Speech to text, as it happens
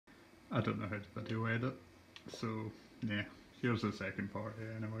I don't know how to video edit, so yeah, here's the second part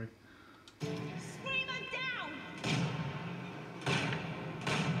anyway. Screamer down!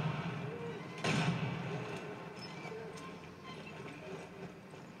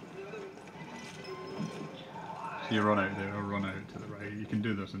 So you run out there, run out to the right. You can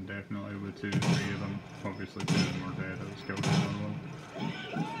do this indefinitely with 2 or 3 of them. Obviously 2 of them are dead, I was killed in one.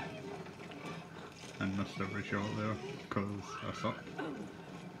 And missed every shot there, because I suck.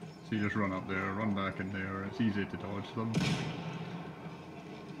 So you just run up there, run back in there, it's easy to dodge them.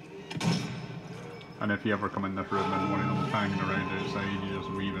 And if you ever come in this room and one of them's hanging around outside, you just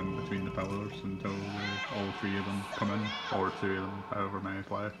weave in between the pillars until all 3 of them come in, or 2 of them, however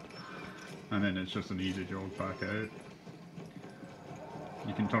many's left. And then it's just an easy jog back out.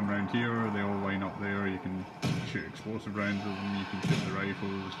 You can turn around here, they all line up there, you can shoot explosive rounds at them, you can shoot the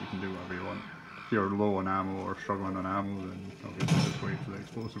rifles, you can do whatever you want. If you're low on ammo or struggling on ammo, then obviously just wait for the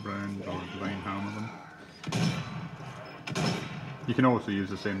explosive round or divine hammer them. You can also use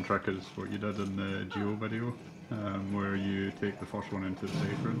the same trick as what you did in the Geo video, where you take the first one into the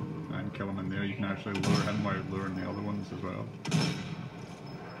safe room and kill him in there. You can actually lure him while luring the other ones as well.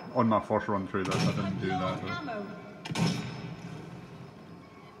 On my first run through this, I didn't do that though.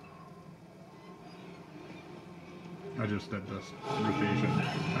 I just did this rotation,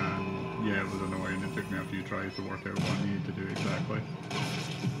 and yeah, it was annoying. It took me a few tries to work out what I needed to do exactly.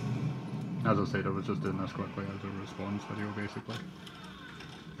 As I said, I was just doing this quickly as a response video basically.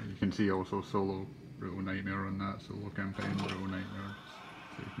 You can see also solo Brutal Nightmare on that, solo campaign Brutal Nightmare,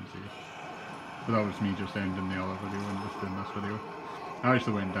 so you can see. But that was me just ending the other video and just doing this video. I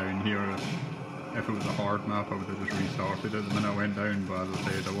actually went down here, if it was a hard map I would have just restarted it the minute I went down, but as I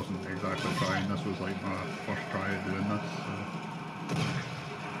said I wasn't exactly trying, this was like my first try at doing this, so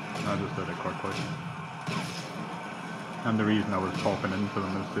I just did it quickly. And the reason I was popping into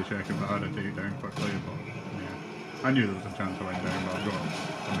them is to check if I had a takedown quickly, but yeah. I knew there was a chance I went down, but I've got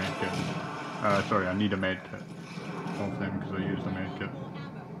a med kit. Sorry, I need a med kit off them because I used a med kit.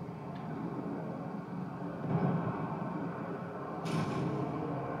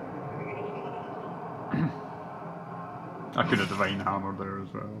 I could have divine hammered there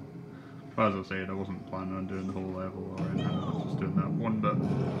as well. But as I said, I wasn't planning on doing the whole level or anything, I was just doing that one bit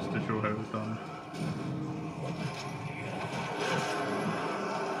just to show how it was done.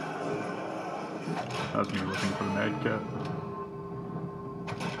 That's me looking for the med kit.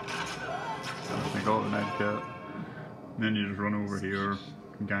 That's me got the med kit. And then you just run over here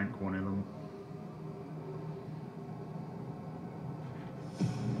and gank one of them.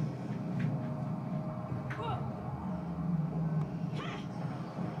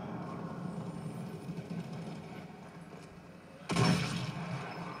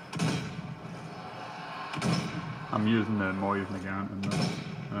 I'm using the Moise Nagant in this,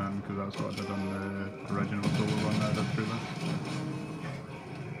 because that's what I did on the original solo run that I did through this.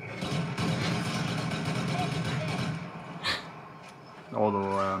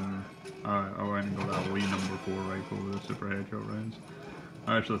 Although I went and got that Lee number 4 rifle with the super headshot rounds.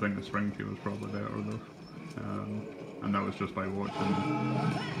 I actually think the Springfield was probably better though, and that was just by watching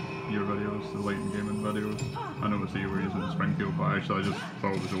your videos, the Latent Gaming videos. I know you were using the Springfield, but actually I just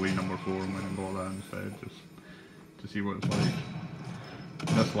thought it was a Lee number 4 and went and bought that instead, just to see what it's like.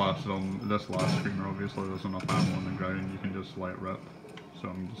 This last screamer, obviously there's enough ammo on the ground, you can just let rip. So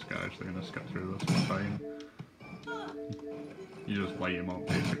I'm just actually going to skip through this one time. You just light him up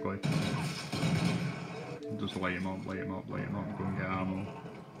basically. Just light him up, light him up, light him up, go and get ammo.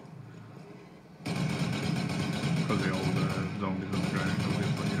 Because of all the zombies on the ground,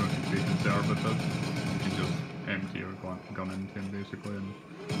 obviously you don't need to be conservative. You can just empty your gun into him basically, and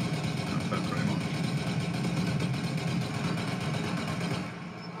that's it pretty much.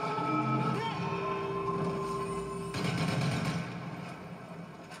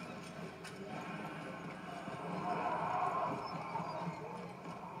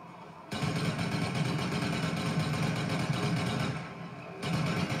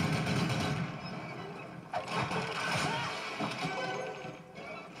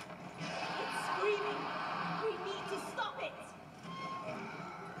 It's screaming! We need to stop it!